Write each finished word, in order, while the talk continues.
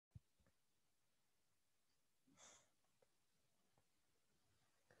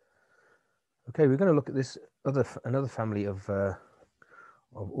Okay, we're going to look at this another family of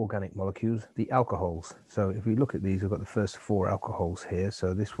organic molecules, the alcohols. So if we look at these, we've got the first four alcohols here.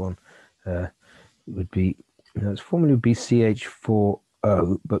 So this one would be, its formula would be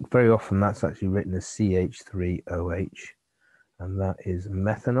CH4O, but very often that's actually written as CH3OH, and that is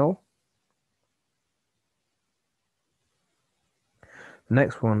methanol. The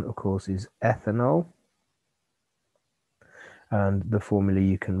next one, of course, is ethanol, and the formula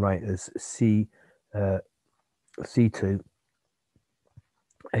you can write as C2H5OH,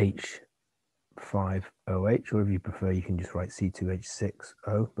 or if you prefer, you can just write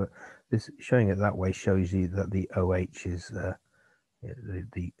C2H6O. But this showing it that way shows you that the OH is the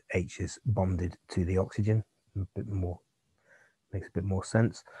H is bonded to the oxygen. A bit more, makes a bit more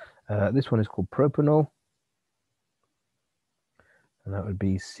sense. This one is called propanol, and that would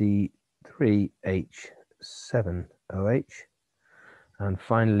be C3H7OH. And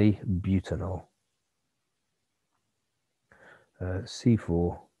finally, butanol,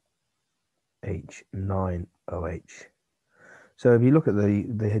 C4H9OH. So if you look at they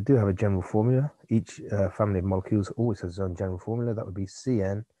do have a general formula. Each family of molecules always has its own general formula. That would be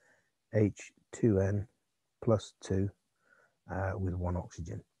CnH2n plus 2 with one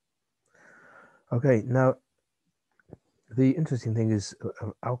oxygen. Okay, now the interesting thing is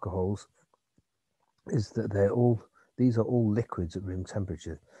alcohols is that these are all liquids at room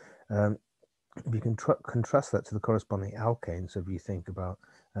temperature. If you can contrast that to the corresponding alkane, so if you think about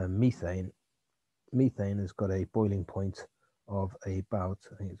methane has got a boiling point of about,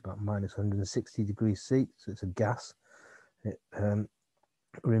 I think it's about minus 160 degrees C, so it's a gas at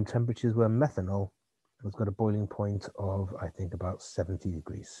room temperatures, where methanol has got a boiling point of, I think, about 70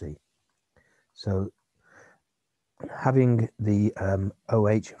 degrees C. So having the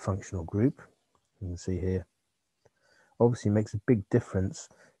OH functional group, you can see here, obviously makes a big difference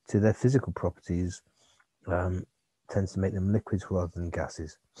to their physical properties, tends to make them liquids rather than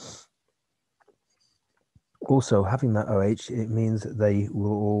gases. Also, having that OH, it means that they'll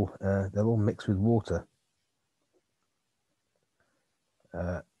all mix with water.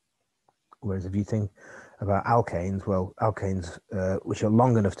 Whereas if you think about alkanes, well, alkanes which are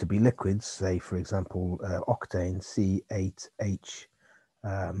long enough to be liquids, say for example octane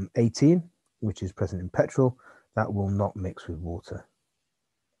C8H18, which is present in petrol, that will not mix with water.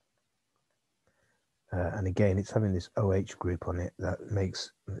 And again, it's having this OH group on it that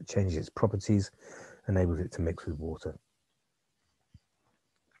changes its properties, enables it to mix with water.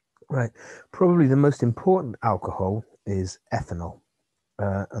 Right, probably the most important alcohol is ethanol,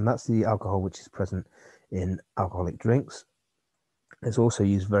 and that's the alcohol which is present in alcoholic drinks. It's also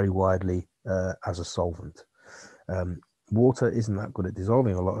used very widely as a solvent. Water isn't that good at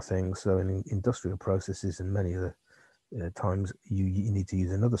dissolving a lot of things, so in industrial processes and many other times you need to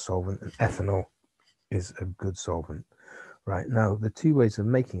use another solvent, and ethanol is a good solvent. Right, now the two ways of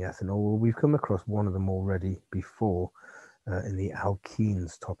making ethanol, well, we've come across one of them already before in the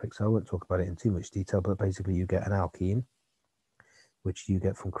alkenes topic, so I won't talk about it in too much detail, but basically you get an alkene, which you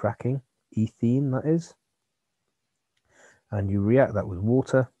get from cracking, ethene that is, and you react that with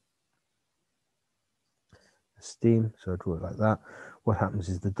water, steam, so I draw it like that. What happens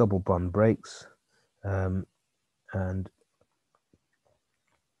is the double bond breaks, and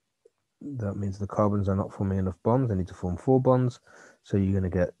that means the carbons are not forming enough bonds. They need to form 4 bonds. So you're going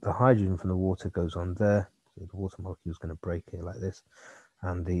to get the hydrogen from the water goes on there. So the water molecule is going to break here like this,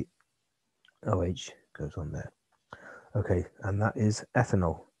 and the OH goes on there. Okay, and that is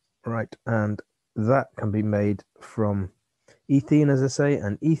ethanol, right? And that can be made from ethene, as I say,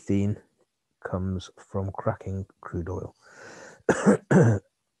 and ethene comes from cracking crude oil.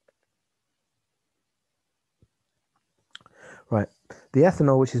 Right, the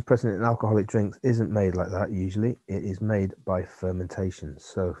ethanol which is present in alcoholic drinks isn't made like that usually. It is made by fermentation.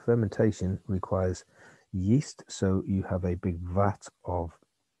 So fermentation requires yeast. So you have a big vat of,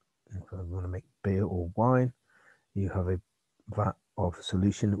 if I want to make beer or wine, you have a vat of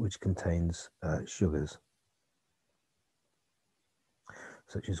solution which contains sugars,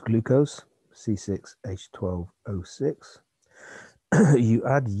 such as glucose, C6H12O6. You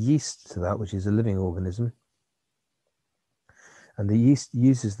add yeast to that, which is a living organism, and the yeast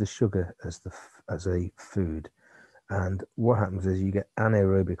uses the sugar as a food. And what happens is you get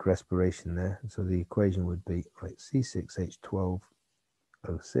anaerobic respiration there. So the equation would be like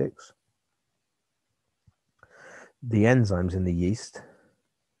C6H12O6. The enzymes in the yeast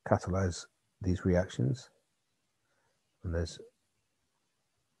catalyze these reactions, and there's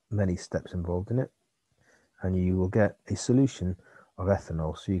many steps involved in it, and you will get a solution of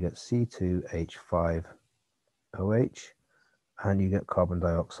ethanol. So you get C2H5OH, and you get carbon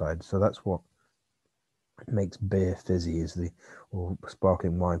dioxide. So that's what makes beer fizzy, or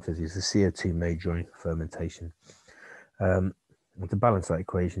sparkling wine fizzy, is the CO2 made during fermentation. And to balance that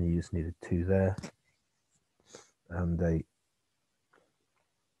equation, you just need a 2 there and a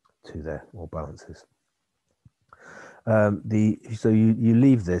 2 there, all balances. So you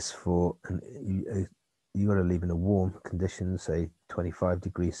leave this for, you got to leave in a warm condition, say 25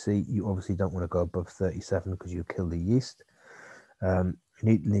 degrees C. You obviously don't want to go above 37 because you'll kill the yeast. You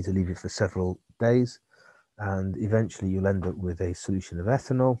need to leave it for several days, and eventually you'll end up with a solution of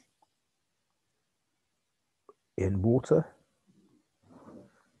ethanol in water,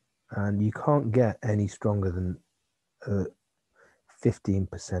 and you can't get any stronger than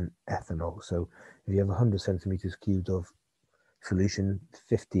 15% ethanol. So if you have 100 centimeters cubed of solution,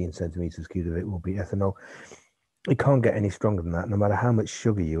 15 centimeters cubed of it will be ethanol. You can't get any stronger than that, no matter how much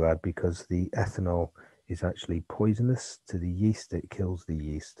sugar you add, because the ethanol is actually poisonous to the yeast. It kills the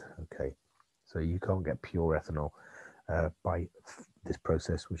yeast. Okay, so you can't get pure ethanol by this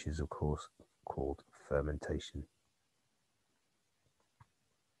process, which is of course called fermentation.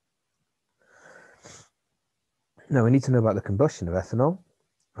 Now we need to know about the combustion of ethanol,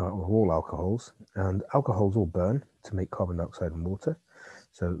 of all alcohols, and alcohols all burn to make carbon dioxide and water.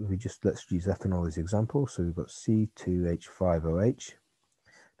 So let's use ethanol as an example. So we've got C2H5OH.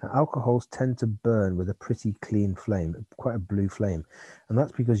 Now, alcohols tend to burn with a pretty clean flame, quite a blue flame, and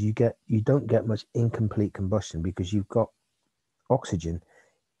that's because you don't get much incomplete combustion, because you've got oxygen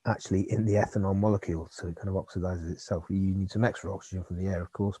actually in the ethanol molecule, so it kind of oxidizes itself. You need some extra oxygen from the air,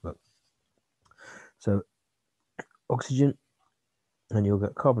 of course, but so oxygen, and you'll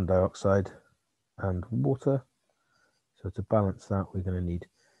get carbon dioxide and water. So to balance that, we're going to need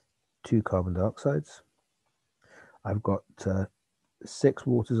 2 carbon dioxides. I've got 6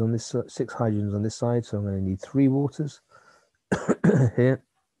 waters on this, 6 hydrogens on this side, so I'm going to need 3 waters here.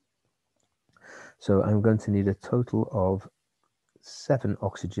 So I'm going to need a total of 7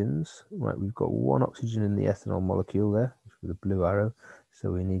 oxygens. Right, we've got 1 oxygen in the ethanol molecule there with a blue arrow,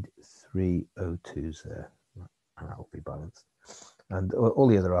 so we need 3 O2s there, and that will be balanced. And all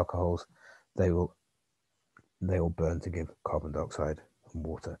the other alcohols, they will burn to give carbon dioxide and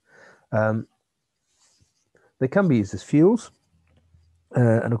water. They can be used as fuels,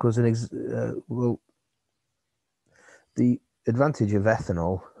 and of course, the advantage of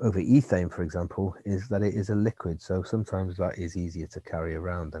ethanol over ethane, for example, is that it is a liquid. So sometimes that is easier to carry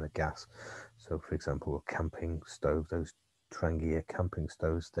around than a gas. So, for example, a camping stove, those Trangia camping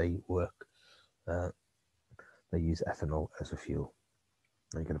stoves, they work. They use ethanol as a fuel.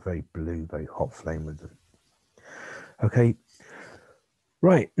 And you get a very blue, very hot flame with them. Okay,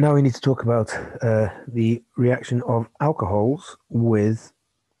 right, now we need to talk about the reaction of alcohols with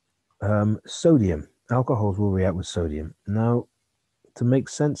sodium. Alcohols will react with sodium. Now, to make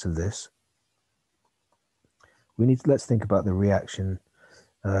sense of this, let's think about the reaction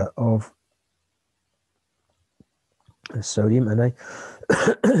of sodium, and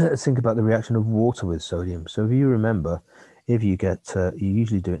let's think about the reaction of water with sodium. So if you remember, if you get, you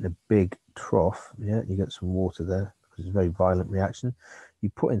usually do it in a big trough, yeah, you get some water there, because it's a very violent reaction. You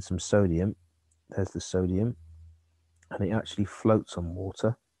put in some sodium, there's the sodium, and it actually floats on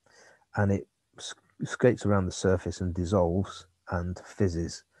water, and it skates around the surface and dissolves and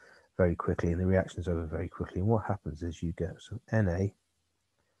fizzes very quickly, and the reaction is over very quickly. And what happens is you get some Na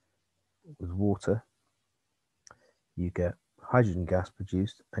with water, you get hydrogen gas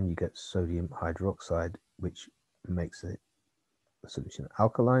produced, and you get sodium hydroxide, which makes the solution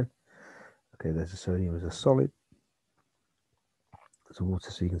alkaline. Okay, there's the sodium as a solid. There's water,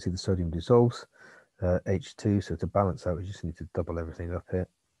 so you can see the sodium dissolves. H2, so to balance out, we just need to double everything up here.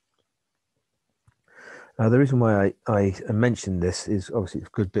 Now, the reason why I mentioned this is obviously it's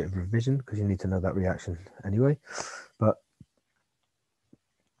a good bit of revision, because you need to know that reaction anyway. But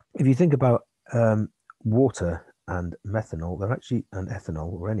if you think about water and methanol, they're actually, and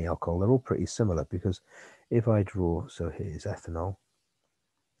ethanol or any alcohol, they're all pretty similar, because if I draw, so here's ethanol,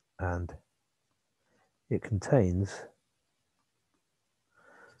 and it contains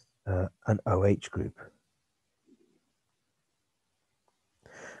an OH group.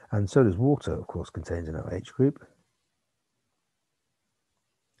 And so does water, of course, contains an OH group.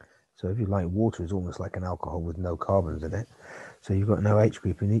 So if you like, water is almost like an alcohol with no carbons in it. So you've got an OH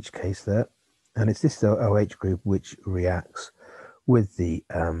group in each case there. And it's this OH group which reacts with the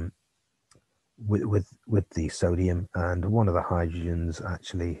with the sodium, and one of the hydrogens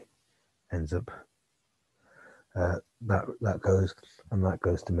actually ends up that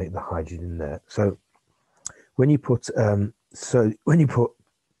goes to make the hydrogen there. So when you put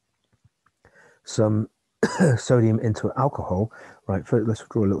some sodium into alcohol. Right, first let's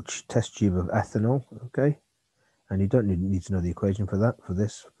draw a little test tube of ethanol, okay? And you don't need to know the equation for that, for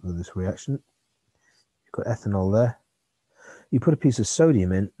this reaction. You've got ethanol there. You put a piece of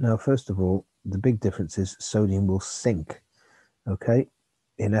sodium in. Now, first of all, the big difference is sodium will sink, okay,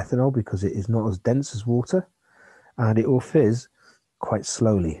 in ethanol because it is not as dense as water, and it will fizz quite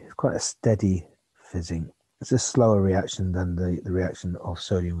slowly. It's quite a steady fizzing. It's a slower reaction than the reaction of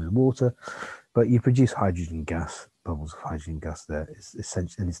sodium with water, but you produce hydrogen gas, bubbles of hydrogen gas there. It's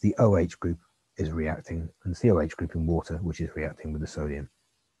essentially, and it's the OH group is reacting, and it's the OH group in water which is reacting with the sodium.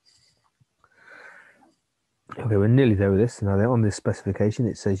 Okay, we're nearly there with this. Now, on this specification,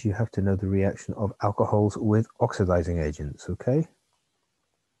 it says you have to know the reaction of alcohols with oxidizing agents, okay?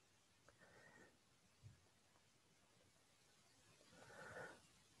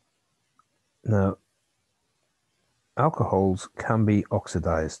 Now, alcohols can be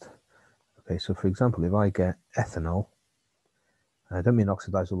oxidized. Okay, so for example, if I get ethanol, I don't mean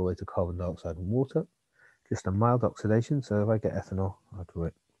oxidized all the way to carbon dioxide and water, just a mild oxidation. So if I get ethanol, I'll do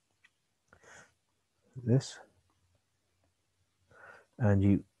it this, and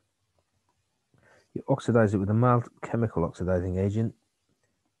you oxidize it with a mild chemical oxidizing agent.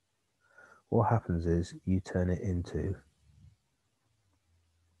 What happens is you turn it into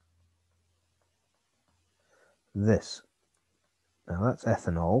this. Now that's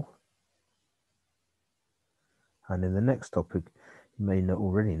ethanol. And in the next topic, you may not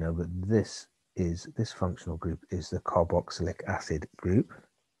already know, but this functional group is the carboxylic acid group.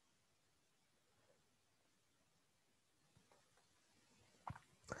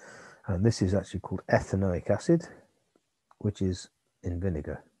 And this is actually called ethanoic acid, which is in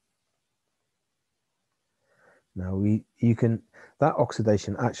vinegar. Now that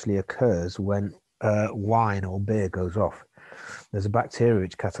oxidation actually occurs when wine or beer goes off. There's a bacteria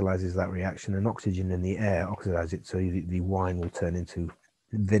which catalyzes that reaction, and oxygen in the air oxidizes it, so the wine will turn into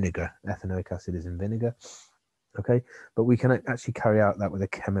vinegar. Ethanoic acid is in vinegar. Okay, but we can actually carry out that with a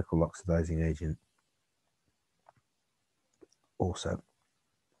chemical oxidizing agent also.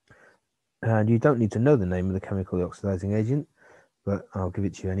 And you don't need to know the name of the chemical oxidizing agent, but I'll give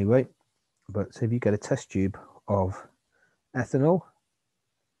it to you anyway. But so if you get a test tube of ethanol,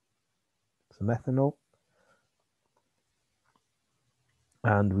 some ethanol,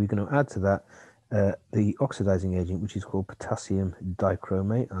 and we're going to add to that the oxidizing agent, which is called potassium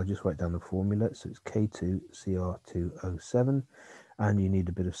dichromate. I'll just write down the formula. So it's K2Cr2O7, and you need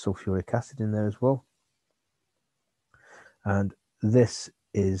a bit of sulfuric acid in there as well. And this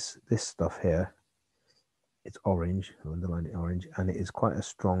stuff here. It's orange, I'll underline it orange, and it is quite a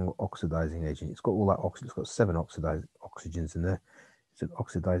strong oxidizing agent. It's got all that oxygen. It's got 7 oxygens in there. It's an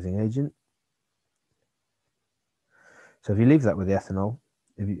oxidizing agent. So if you leave that with the ethanol,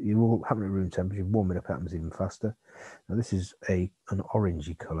 if you will happen at room temperature, warm it up, happens even faster. Now this is an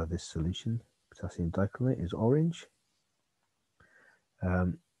orangey color. This solution, potassium dichromate, is orange.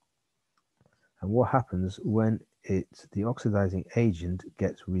 And what happens when the oxidizing agent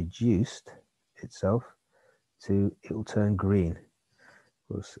gets reduced itself? It will turn green,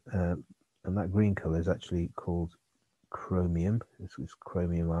 and that green color is actually called chromium. It's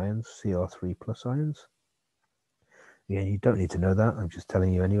chromium ions, Cr3 plus ions. Again, you don't need to know that. I'm just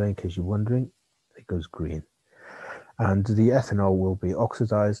telling you anyway in case you're wondering. It goes green, and the ethanol will be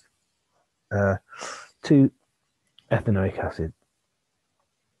oxidized to ethanoic acid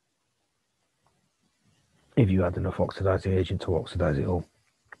if you add enough oxidizing agent to oxidize it all.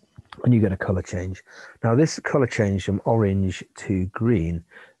 And you get a color change. Now this color change from orange to green,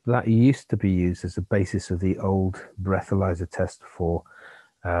 that used to be used as the basis of the old breathalyzer test for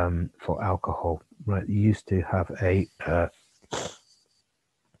alcohol. Right, you used to have a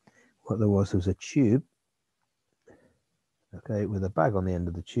what there was a tube, okay, with a bag on the end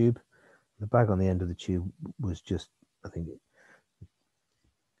of the tube. The bag on the end of the tube was just, I think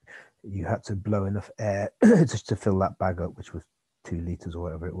you had to blow enough air just to fill that bag up, which was 2 liters or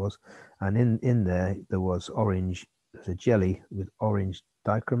whatever it was, and in there was orange. There's a jelly with orange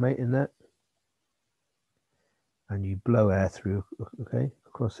dichromate in there, and you blow air through, okay,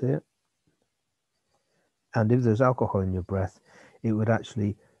 across here, and if there's alcohol in your breath, it would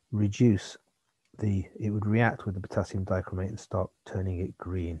actually it would react with the potassium dichromate and start turning it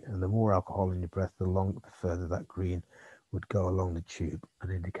green. And the more alcohol in your breath, the further that green would go along the tube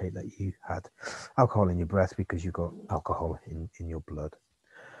and indicate that you had alcohol in your breath because you got alcohol in your blood.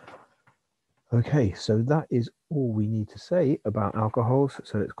 Okay, so that is all we need to say about alcohols.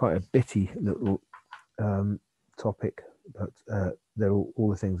 So it's quite a bitty little topic, but all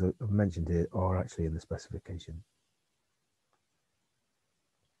the things that I've mentioned here are actually in the specification.